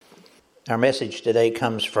Our message today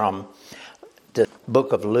comes from the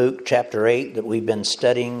book of Luke, chapter 8, that we've been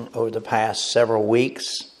studying over the past several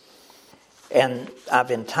weeks. And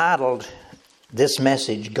I've entitled this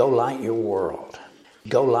message, Go Light Your World.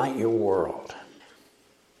 Go Light Your World.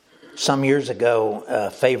 Some years ago,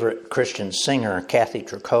 a favorite Christian singer, Kathy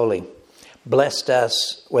Tricoli, blessed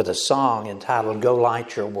us with a song entitled Go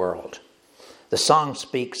Light Your World. The song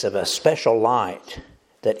speaks of a special light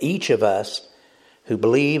that each of us who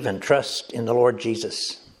believe and trust in the Lord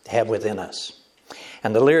Jesus have within us.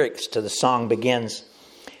 And the lyrics to the song begins,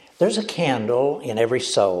 there's a candle in every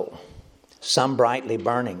soul, some brightly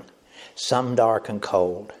burning, some dark and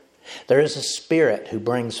cold. There is a spirit who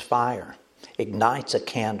brings fire, ignites a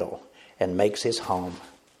candle, and makes his home.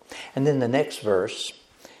 And then the next verse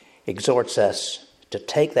exhorts us to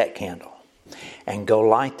take that candle and go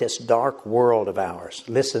light this dark world of ours.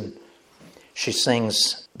 Listen, she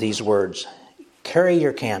sings these words, carry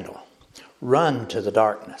your candle, run to the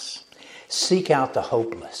darkness, seek out the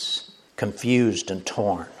hopeless, confused and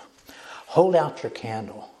torn. Hold out your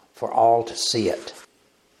candle for all to see it.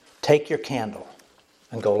 Take your candle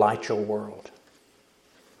and go light your world.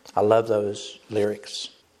 I love those lyrics.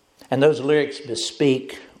 And those lyrics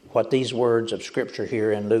bespeak what these words of Scripture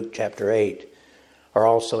here in Luke chapter 8 are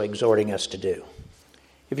also exhorting us to do.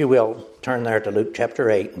 If you will, turn there to Luke chapter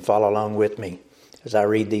 8 and follow along with me as I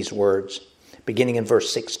read these words, beginning in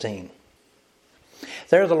verse 16.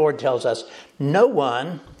 There the Lord tells us, no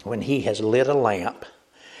one, when he has lit a lamp,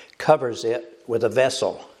 covers it with a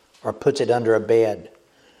vessel or puts it under a bed,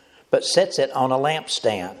 but sets it on a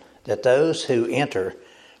lampstand, that those who enter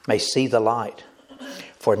may see the light.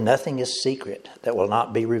 For nothing is secret that will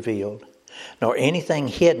not be revealed, nor anything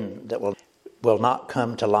hidden that will not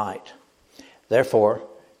come to light. Therefore,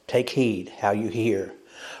 take heed how you hear.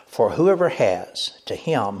 For whoever has, to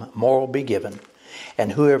him more will be given,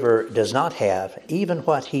 and whoever does not have, even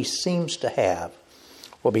what he seems to have,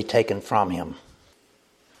 will be taken from him.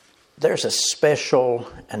 There's a special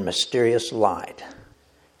and mysterious light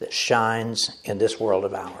that shines in this world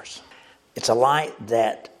of ours. It's a light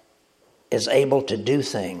that is able to do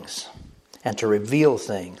things and to reveal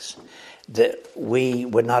things that we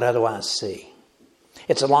would not otherwise see.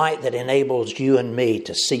 It's a light that enables you and me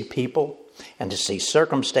to see people and to see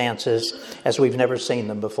circumstances as we've never seen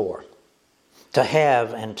them before. To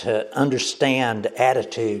have and to understand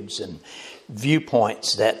attitudes and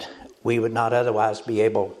viewpoints that we would not otherwise be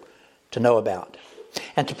able to know about.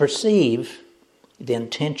 And to perceive the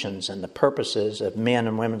intentions and the purposes of men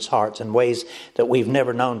and women's hearts in ways that we've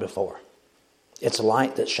never known before. It's a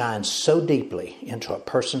light that shines so deeply into a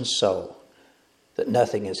person's soul that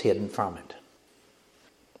nothing is hidden from it.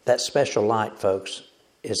 That special light, folks,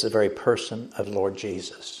 is the very person of Lord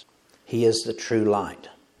Jesus. He is the true light.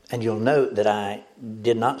 And you'll note that I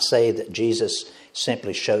did not say that Jesus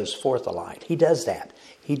simply shows forth a light. He does that.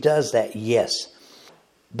 He does that, yes.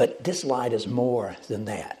 But this light is more than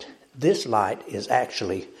that. This light is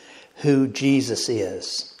actually who Jesus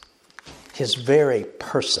is. His very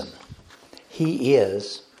person. He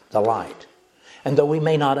is the light. And though we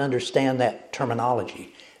may not understand that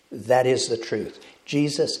terminology, that is the truth.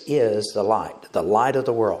 Jesus is the light of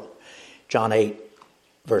the world. John 8,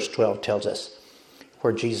 verse 12 tells us,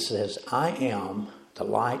 where Jesus says, I am the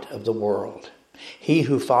light of the world. He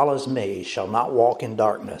who follows me shall not walk in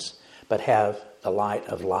darkness, but have the light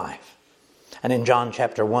of life. And in John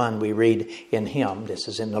chapter 1, we read, in him, this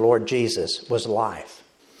is in the Lord Jesus, was life.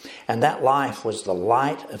 And that life was the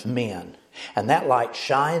light of men. And that light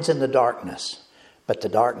shines in the darkness, but the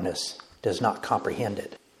darkness does not comprehend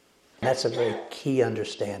it. That's a very key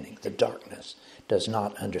understanding. The darkness does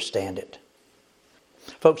not understand it.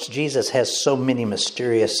 Folks, Jesus has so many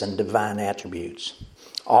mysterious and divine attributes,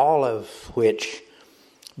 all of which,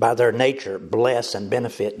 by their nature, bless and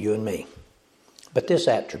benefit you and me. But this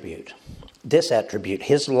attribute,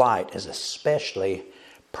 his light, is especially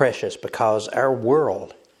precious because our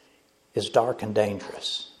world is dark and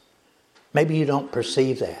dangerous. Maybe you don't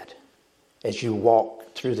perceive that as you walk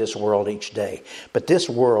through this world each day. But this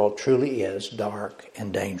world truly is dark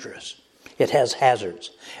and dangerous. It has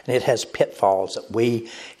hazards and it has pitfalls that we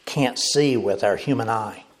can't see with our human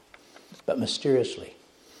eye. But mysteriously,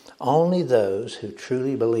 only those who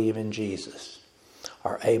truly believe in Jesus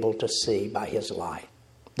are able to see by his light.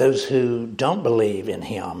 Those who don't believe in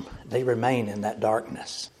him, they remain in that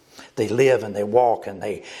darkness. They live and they walk and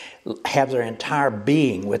they have their entire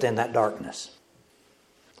being within that darkness.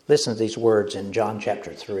 Listen to these words in John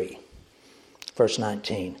chapter 3, verse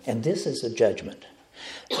 19. And this is the judgment.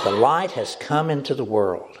 The light has come into the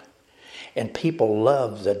world, and people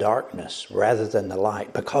love the darkness rather than the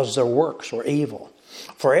light because their works were evil.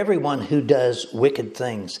 For everyone who does wicked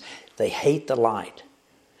things, they hate the light,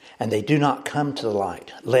 and they do not come to the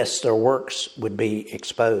light, lest their works would be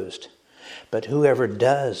exposed. But whoever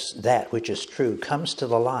does that which is true comes to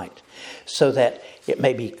the light, so that it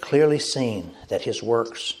may be clearly seen that his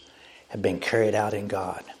works have been carried out in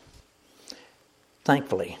God.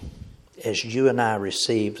 Thankfully, as you and I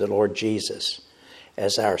receive the Lord Jesus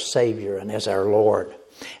as our Savior and as our Lord,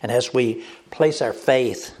 and as we place our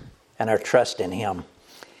faith and our trust in Him,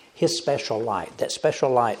 His special light, that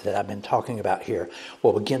special light that I've been talking about here,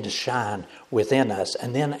 will begin to shine within us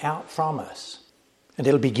and then out from us. And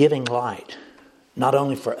it'll be giving light, not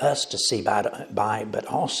only for us to see by, but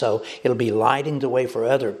also it'll be lighting the way for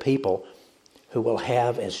other people who will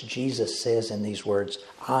have, as Jesus says in these words,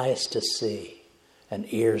 eyes to see and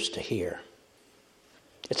ears to hear.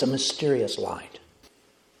 It's a mysterious light.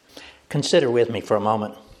 Consider with me for a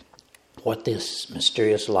moment what this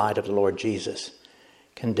mysterious light of the Lord Jesus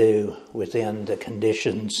can do within the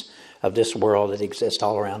conditions of this world that exist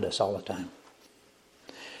all around us all the time.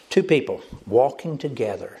 Two people walking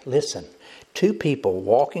together, listen, two people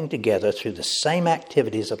walking together through the same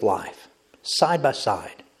activities of life, side by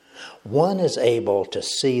side. One is able to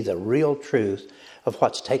see the real truth of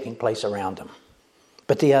what's taking place around them.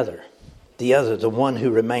 But the other, the one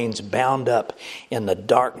who remains bound up in the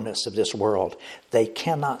darkness of this world, they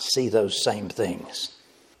cannot see those same things.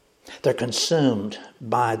 They're consumed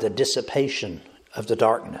by the dissipation of the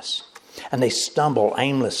darkness, and they stumble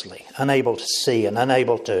aimlessly, unable to see and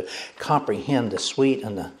unable to comprehend the sweet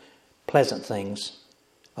and the pleasant things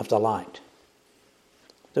of the light.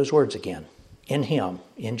 Those words again. In Him,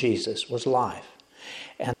 in Jesus, was life,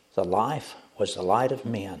 and the life was the light of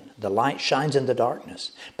men. The light shines in the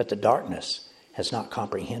darkness, but the darkness has not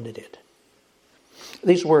comprehended it.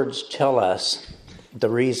 These words tell us the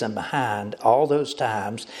reason behind all those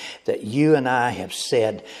times that you and I have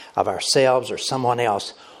said of ourselves or someone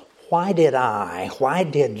else, why did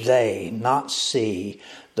they not see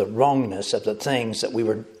the wrongness of the things that we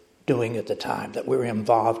were doing at the time, that we were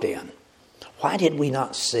involved in? Why did we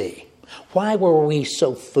not see? Why were we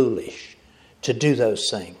so foolish to do those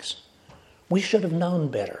things? We should have known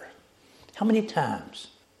better. How many times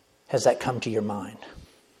has that come to your mind?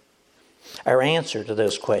 Our answer to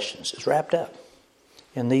those questions is wrapped up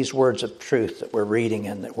in these words of truth that we're reading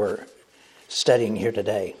and that we're studying here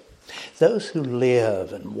today. Those who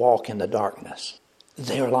live and walk in the darkness,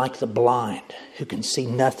 they are like the blind who can see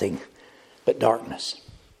nothing but darkness.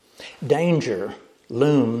 Danger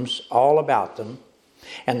looms all about them,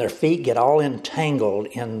 and their feet get all entangled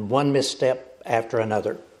in one misstep after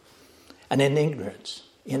another. And in ignorance,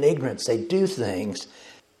 they do things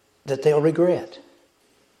that they'll regret.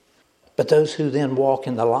 But those who then walk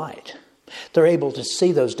in the light, they're able to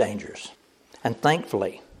see those dangers. And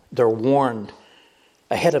thankfully, they're warned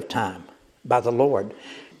ahead of time by the Lord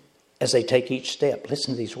as they take each step.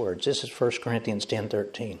 Listen to these words. This is 1 Corinthians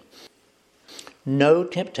 10:13. No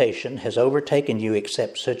temptation has overtaken you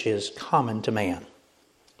except such as is common to man.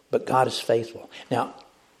 But God is faithful. Now,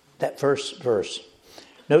 that first verse,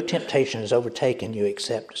 no temptation has overtaken you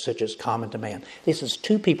except such as is common to man. This is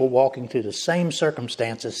two people walking through the same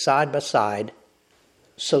circumstances side by side,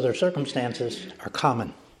 so their circumstances are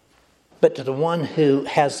common. But to the one who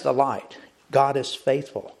has the light, God is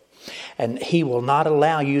faithful, and He will not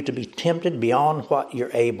allow you to be tempted beyond what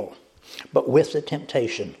you're able. But with the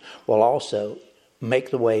temptation will also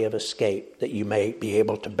make the way of escape that you may be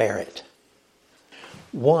able to bear it.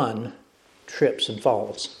 One trips and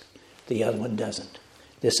falls. The other one doesn't.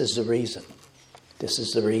 This is the reason.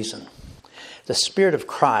 The Spirit of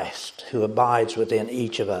Christ who abides within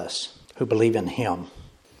each of us who believe in Him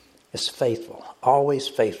is faithful, always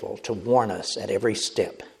faithful to warn us at every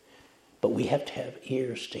step. But we have to have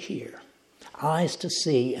ears to hear, eyes to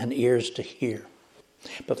see and ears to hear.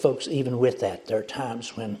 But folks, even with that, there are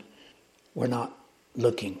times when we're not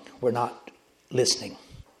looking, we're not listening.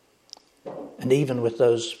 And even with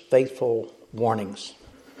those faithful warnings,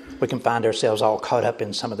 we can find ourselves all caught up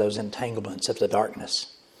in some of those entanglements of the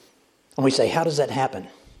darkness. And we say, how does that happen?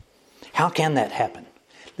 How can that happen?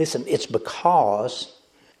 Listen, it's because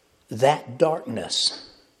that darkness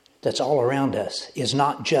that's all around us is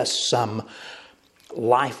not just some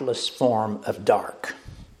lifeless form of dark.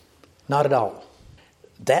 Not at all.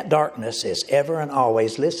 That darkness is ever and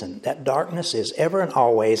always, that darkness is ever and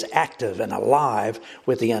always active and alive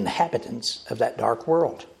with the inhabitants of that dark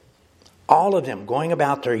world. All of them going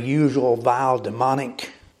about their usual vile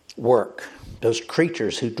demonic work. Those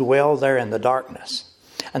creatures who dwell there in the darkness.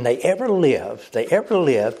 And they ever live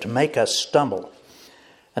to make us stumble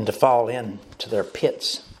and to fall into their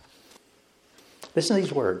pits. Listen to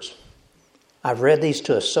these words. I've read these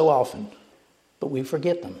to us so often, but we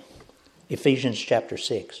forget them. Ephesians chapter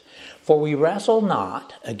 6. For we wrestle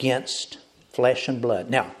not against flesh and blood.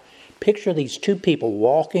 Now, picture these two people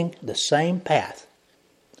walking the same path,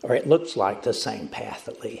 or it looks like the same path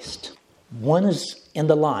at least. One is in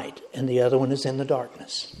the light and the other one is in the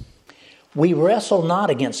darkness. We wrestle not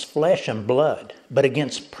against flesh and blood, but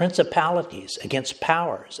against principalities, against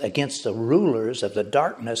powers, against the rulers of the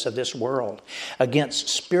darkness of this world, against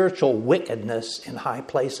spiritual wickedness in high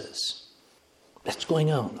places. That's going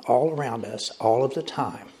on all around us all of the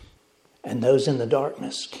time. And those in the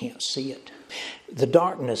darkness can't see it. The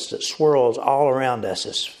darkness that swirls all around us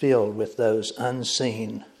is filled with those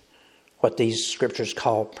unseen, what these scriptures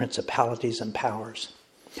call principalities and powers.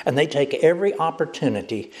 And they take every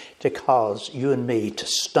opportunity to cause you and me to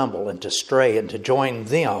stumble and to stray and to join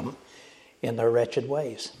them in their wretched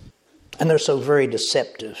ways. And they're so very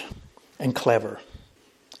deceptive and clever.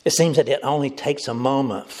 It seems that it only takes a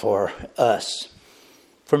moment for us,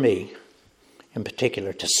 for me in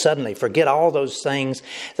particular, to suddenly forget all those things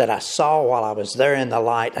that I saw while I was there in the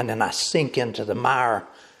light, and then I sink into the mire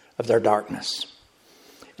of their darkness.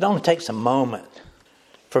 It only takes a moment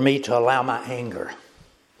for me to allow my anger,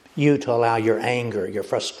 you to allow your anger, your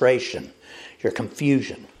frustration, your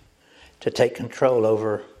confusion to take control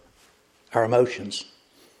over our emotions.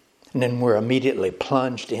 And then we're immediately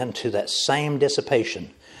plunged into that same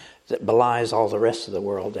dissipation that belies all the rest of the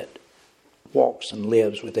world that walks and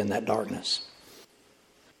lives within that darkness.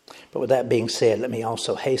 But with that being said, let me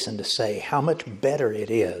also hasten to say how much better it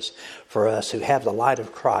is for us who have the light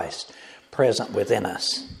of Christ present within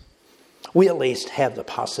us. We at least have the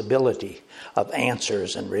possibility of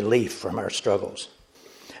answers and relief from our struggles.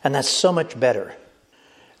 And that's so much better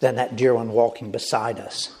than that dear one walking beside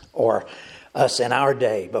us, or us in our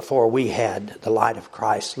day before we had the light of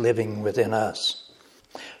Christ living within us.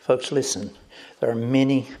 Folks, listen, there are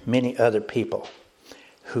many, many other people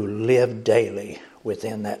who live daily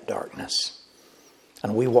within that darkness.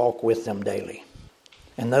 And we walk with them daily.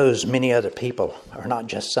 And those many other people are not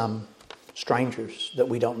just some strangers that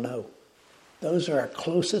we don't know. Those are our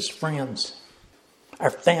closest friends,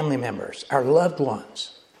 our family members, our loved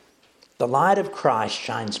ones. The light of Christ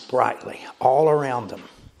shines brightly all around them,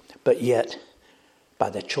 but yet,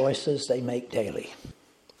 by the choices they make daily,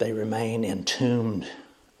 they remain entombed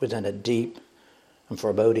within a deep and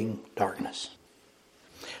foreboding darkness.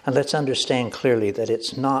 And let's understand clearly that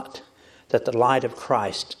it's not that the light of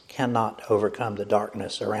Christ cannot overcome the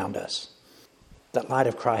darkness around us. The light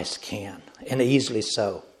of Christ can, and easily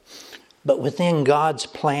so. But within God's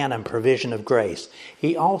plan and provision of grace,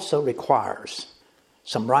 He also requires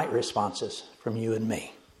some right responses from you and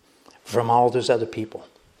me, from all those other people.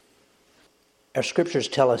 Our scriptures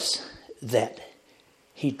tell us that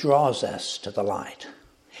He draws us to the light.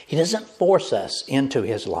 He doesn't force us into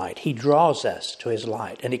His light. He draws us to His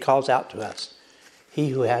light. And He calls out to us, he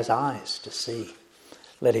who has eyes to see,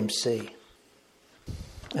 let him see.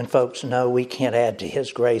 And folks, no, we can't add to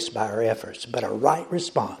His grace by our efforts, but a right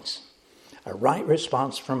response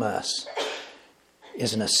from us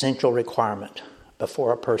is an essential requirement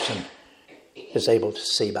before a person is able to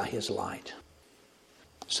see by His light.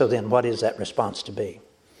 So then, what is that response to be?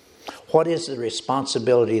 What is the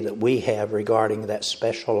responsibility that we have regarding that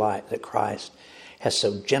special light that Christ has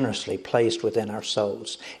so generously placed within our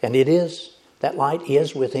souls? And that light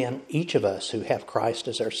is within each of us who have Christ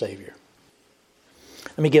as our Savior.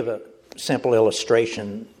 Let me give a simple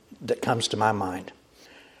illustration that comes to my mind.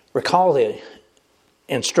 Recall the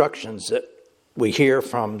instructions that we hear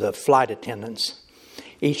from the flight attendants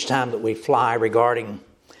each time that we fly regarding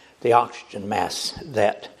the oxygen masks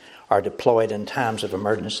that are deployed in times of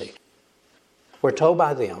emergency. We're told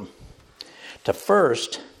by them to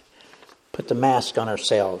first put the mask on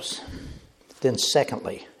ourselves, then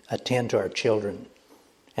secondly, attend to our children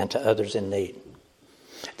and to others in need.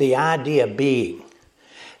 The idea being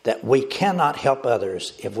that we cannot help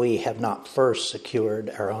others if we have not first secured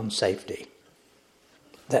our own safety.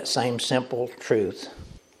 That same simple truth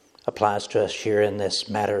applies to us here in this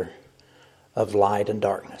matter of light and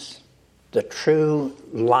darkness. The true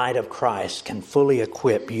light of Christ can fully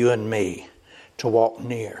equip you and me to walk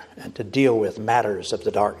near and to deal with matters of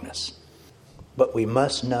the darkness. But we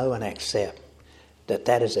must know and accept that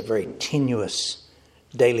that is a very tenuous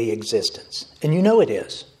daily existence. And you know it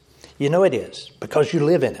is. You know it is because you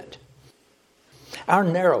live in it. Our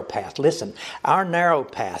narrow path,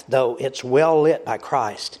 though it's well lit by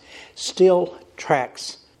Christ, still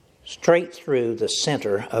tracks straight through the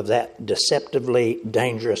center of that deceptively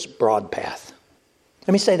dangerous broad path.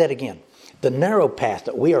 Let me say that again. The narrow path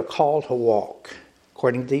that we are called to walk,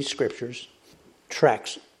 according to these scriptures,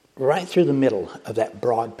 tracks right through the middle of that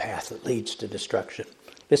broad path that leads to destruction.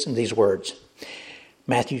 Listen to these words.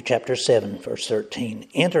 Matthew chapter 7, verse 13.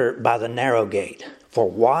 Enter by the narrow gate, for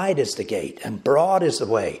wide is the gate and broad is the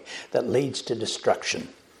way that leads to destruction.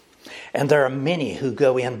 And there are many who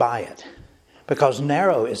go in by it, because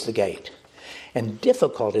narrow is the gate and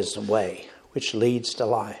difficult is the way which leads to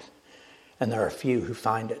life, and there are few who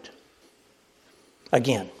find it.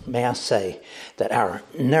 Again, may I say that our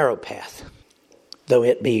narrow path, though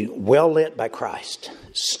it be well lit by Christ,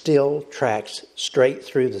 still tracks straight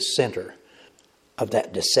through the center of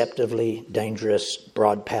that deceptively dangerous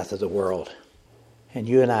broad path of the world. And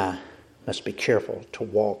you and I must be careful to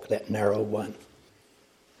walk that narrow one.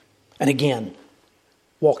 And again,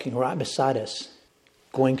 walking right beside us,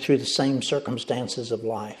 going through the same circumstances of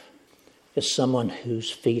life, is someone whose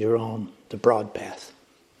feet are on the broad path,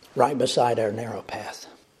 right beside our narrow path.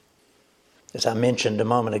 As I mentioned a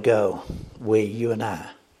moment ago, you and I,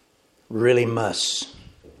 really must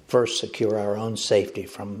first secure our own safety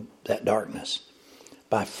from that darkness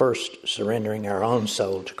by first surrendering our own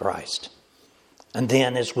soul to Christ. And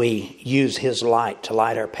then as we use His light to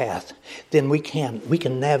light our path, then we can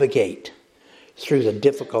navigate through the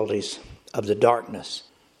difficulties of the darkness,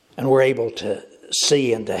 and we're able to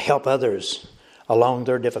see and to help others along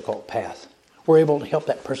their difficult path. We're able to help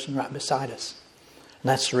that person right beside us. And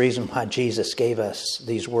that's the reason why Jesus gave us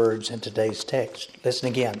these words in today's text. Listen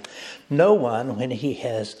again. No one, when he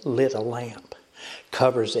has lit a lamp,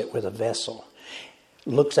 covers it with a vessel,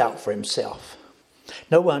 looks out for himself.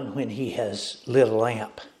 No one, when he has lit a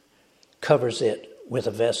lamp, covers it with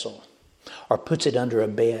a vessel or puts it under a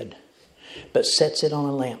bed, but sets it on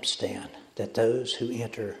a lampstand that those who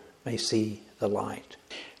enter may see the light.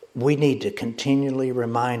 We need to continually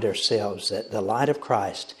remind ourselves that the light of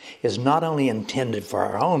Christ is not only intended for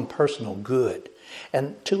our own personal good,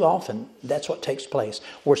 and too often that's what takes place.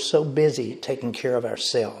 We're so busy taking care of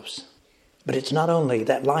ourselves. But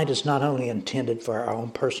that light is not only intended for our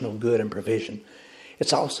own personal good and provision,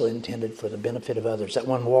 it's also intended for the benefit of others, that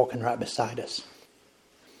one walking right beside us.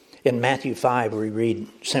 In Matthew 5, we read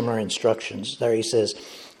similar instructions. There he says,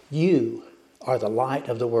 you are the light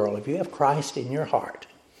of the world. If you have Christ in your heart,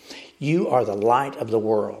 you are the light of the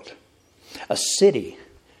world. A city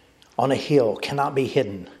on a hill cannot be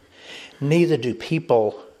hidden. Neither do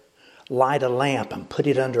people light a lamp and put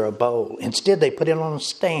it under a bowl. Instead, they put it on a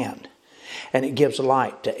stand, and it gives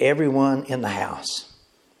light to everyone in the house.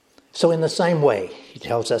 So in the same way, he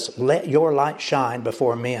tells us, let your light shine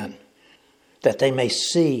before men, that they may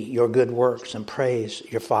see your good works and praise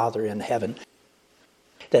your Father in heaven.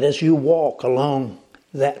 That as you walk along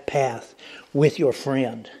that path with your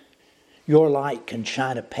friend, your light can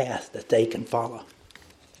shine a path that they can follow.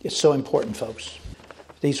 It's so important, folks.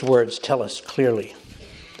 These words tell us clearly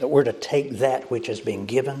that we're to take that which has been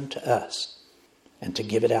given to us and to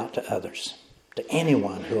give it out to others, to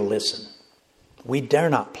anyone who will listen. We dare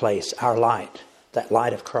not place our light, that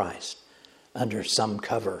light of Christ, under some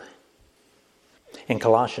cover. In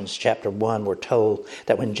Colossians chapter 1, we're told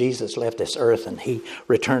that when Jesus left this earth and he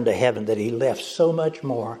returned to heaven, that he left so much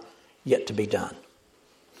more yet to be done.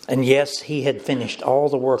 And yes, he had finished all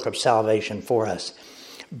the work of salvation for us,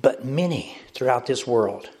 but many throughout this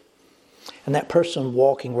world, and that person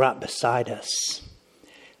walking right beside us,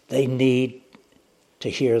 they need to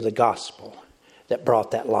hear the gospel that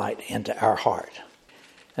brought that light into our heart.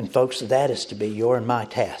 And folks, that is to be your and my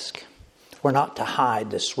task. We're not to hide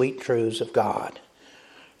the sweet truths of God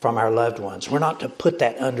from our loved ones. We're not to put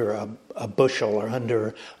that under a bushel or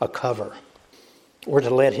under a cover. We're to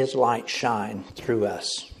let His light shine through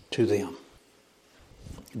us to them.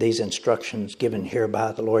 These instructions given here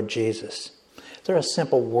by the Lord Jesus, they're a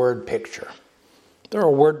simple word picture. They're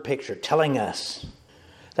a word picture telling us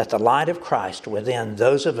that the light of Christ within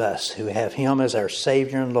those of us who have Him as our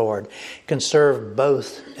Savior and Lord can serve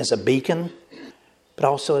both as a beacon, but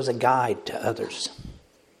also as a guide to others.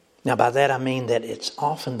 Now, by that I mean that it's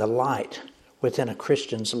often the light within a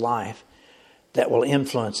Christian's life that will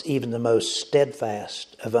influence even the most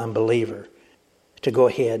steadfast of unbeliever to go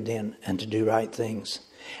ahead then and to do right things.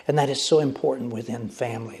 And that is so important within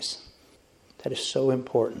families. That is so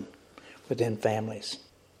important within families.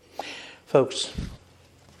 Folks,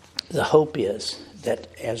 the hope is that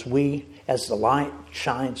as the light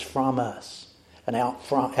shines from us and out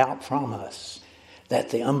from us,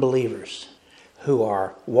 that the unbelievers who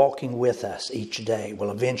are walking with us each day will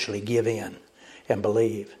eventually give in and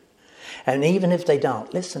believe. And even if they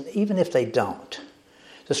don't, even if they don't,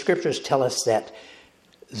 the scriptures tell us that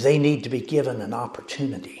they need to be given an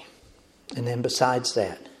opportunity. And then besides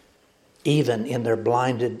that, even in their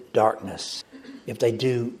blinded darkness, if they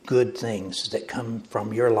do good things that come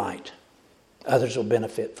from your light, others will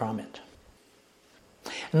benefit from it.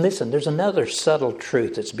 And listen, there's another subtle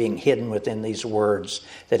truth that's being hidden within these words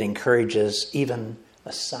that encourages even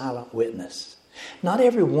a silent witness. Not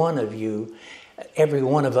every one of you, every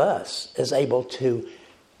one of us is able to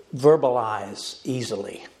verbalize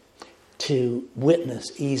easily, to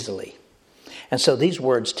witness easily. And so these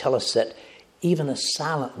words tell us that even a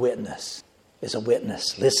silent witness is a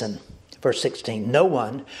witness. Listen, verse 16, no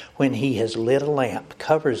one, when he has lit a lamp,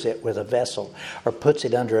 covers it with a vessel or puts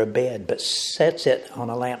it under a bed, but sets it on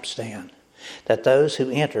a lampstand, that those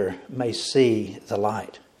who enter may see the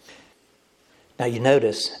light. Now you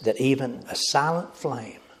notice that even a silent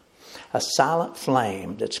flame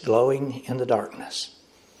that's glowing in the darkness,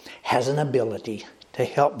 has an ability to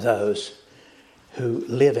help those who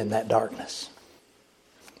live in that darkness.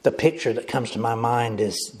 The picture that comes to my mind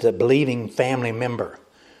is the believing family member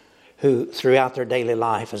who throughout their daily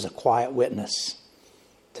life is a quiet witness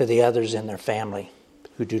to the others in their family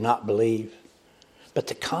who do not believe. But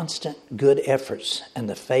the constant good efforts and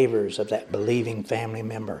the favors of that believing family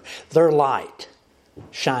member, their light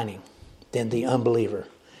shining, then the unbeliever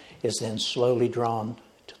is then slowly drawn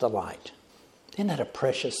to the light. Isn't that a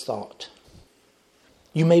precious thought?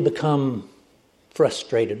 You may become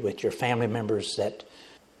frustrated with your family members that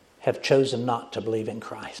have chosen not to believe in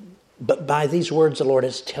Christ. But by these words, the Lord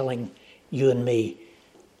is telling you and me,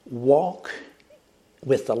 walk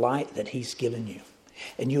with the light that He's given you.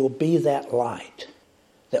 And you will be that light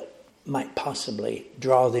that might possibly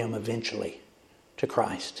draw them eventually to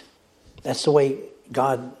Christ. That's the way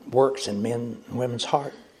God works in men and women's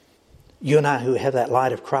heart. You and I who have that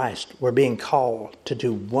light of Christ, we're being called to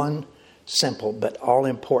do one simple but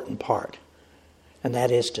all-important part. And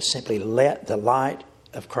that is to simply let the light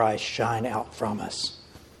of Christ shine out from us.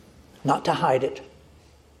 Not to hide it,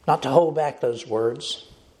 not to hold back those words,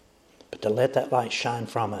 but to let that light shine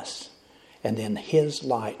from us. And then His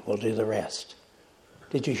light will do the rest.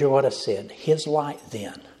 Did you hear what I said? His light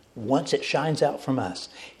then, once it shines out from us,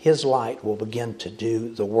 His light will begin to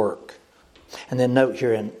do the work. And then note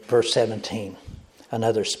here in verse 17,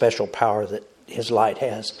 another special power that His light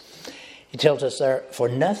has. He tells us there, for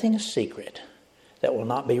nothing is secret that will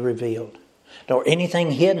not be revealed, nor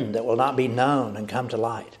anything hidden that will not be known and come to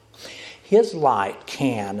light. His light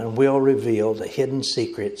can and will reveal the hidden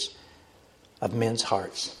secrets of men's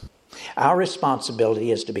hearts. Our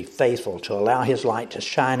responsibility is to be faithful, to allow His light to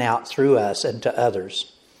shine out through us and to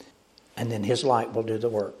others. And then His light will do the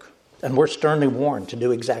work. And we're sternly warned to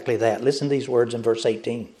do exactly that. Listen to these words in verse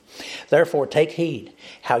 18. Therefore take heed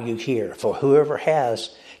how you hear, for whoever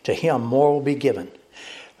has, to him more will be given.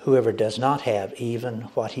 Whoever does not have, even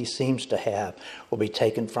what he seems to have, will be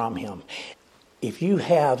taken from him. If you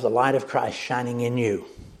have the light of Christ shining in you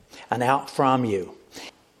and out from you,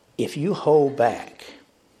 if you hold back,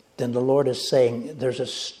 then the Lord is saying there's a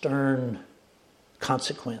stern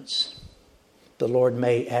consequence. The Lord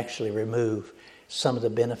may actually remove some of the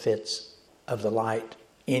benefits of the light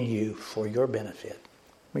in you for your benefit.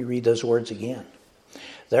 Let me read those words again.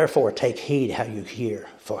 Therefore, take heed how you hear,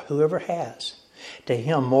 for whoever has, to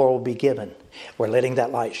him more will be given. We're letting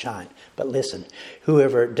that light shine. But listen,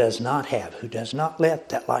 whoever does not have, who does not let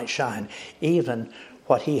that light shine, even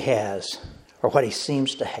what he has or what he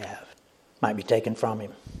seems to have, might be taken from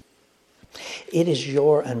him. It is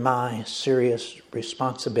your and my serious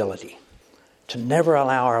responsibility to never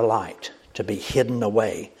allow our light to be hidden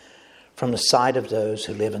away from the sight of those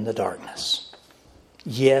who live in the darkness.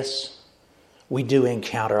 Yes, we do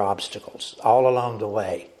encounter obstacles all along the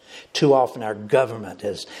way. Too often our government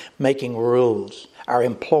is making rules. Our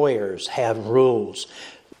employers have rules.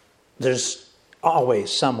 There's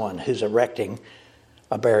always someone who's erecting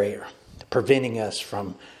a barrier, preventing us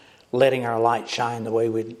from letting our light shine the way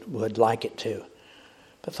we would like it to.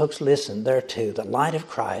 But folks, listen, there too, the light of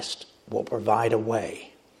Christ will provide a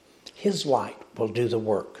way. His light will do the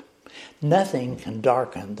work. Nothing can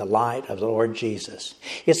darken the light of the Lord Jesus.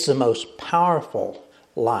 It's the most powerful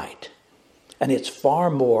light, and it's far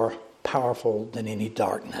more powerful than any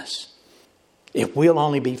darkness. If we'll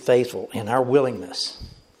only be faithful in our willingness,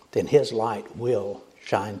 then His light will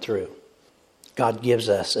shine through. God gives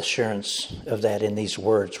us assurance of that in these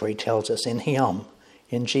words where He tells us, in Him,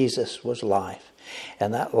 in Jesus, was life.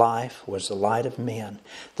 And that life was the light of men.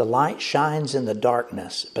 The light shines in the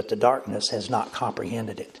darkness, but the darkness has not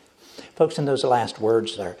comprehended it. Folks, in those last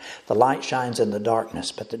words there, the light shines in the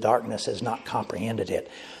darkness, but the darkness has not comprehended it.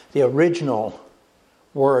 The original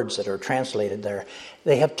words that are translated there,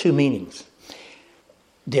 they have two meanings.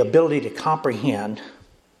 The ability to comprehend,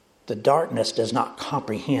 the darkness does not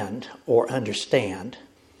comprehend or understand,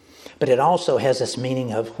 But it also has this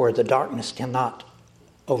meaning of where the darkness cannot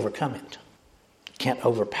overcome it, can't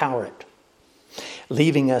overpower it.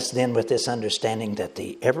 Leaving us then with this understanding that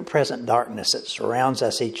the ever-present darkness that surrounds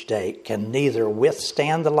us each day can neither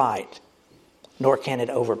withstand the light, nor can it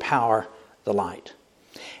overpower the light.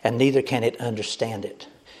 And neither can it understand it.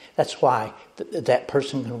 That's why that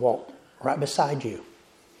person can walk right beside you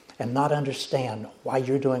and not understand why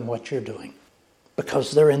you're doing what you're doing.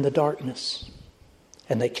 Because they're in the darkness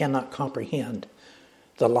and they cannot comprehend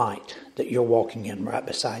the light that you're walking in right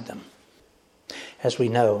beside them. As we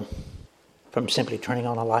know from simply turning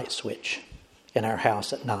on a light switch in our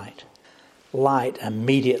house at night, light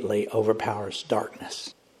immediately overpowers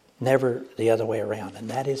darkness. Never the other way around. And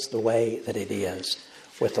that is the way that it is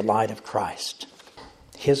with the light of Christ.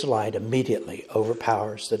 His light immediately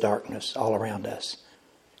overpowers the darkness all around us.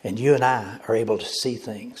 And you and I are able to see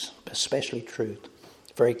things, especially truth,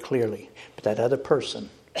 very clearly. But that other person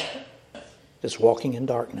that's walking in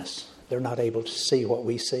darkness, they're not able to see what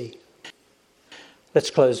we see.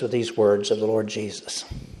 Let's close with these words of the Lord Jesus.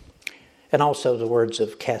 And also the words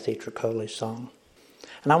of Kathy Tricoli's song.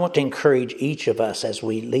 And I want to encourage each of us as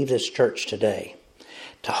we leave this church today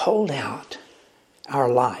to hold out our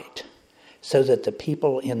light so that the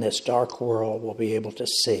people in this dark world will be able to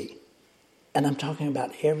see. And I'm talking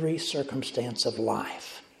about every circumstance of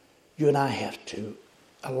life. You and I have to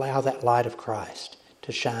allow that light of Christ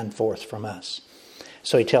to shine forth from us.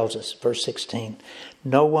 So he tells us, verse 16,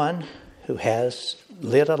 no one who has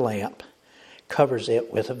lit a lamp covers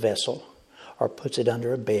it with a vessel or puts it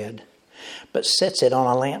under a bed, but sets it on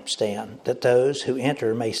a lampstand, that those who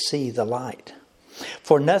enter may see the light.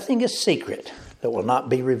 For nothing is secret that will not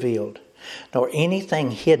be revealed, nor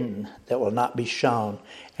anything hidden that will not be shown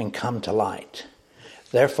and come to light.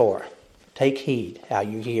 Therefore, take heed how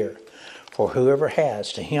you hear. For whoever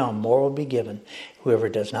has, to him more will be given. Whoever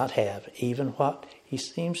does not have, even what he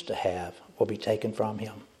seems to have, will be taken from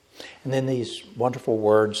him. And then these wonderful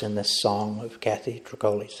words in this song of Kathy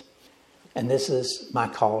Tricoli's. And this is my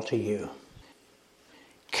call to you.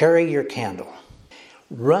 Carry your candle.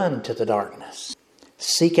 Run to the darkness.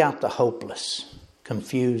 Seek out the hopeless,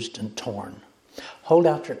 confused and torn. Hold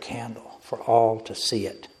out your candle for all to see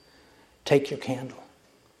it. Take your candle.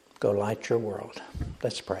 Go light your world.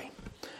 Let's pray.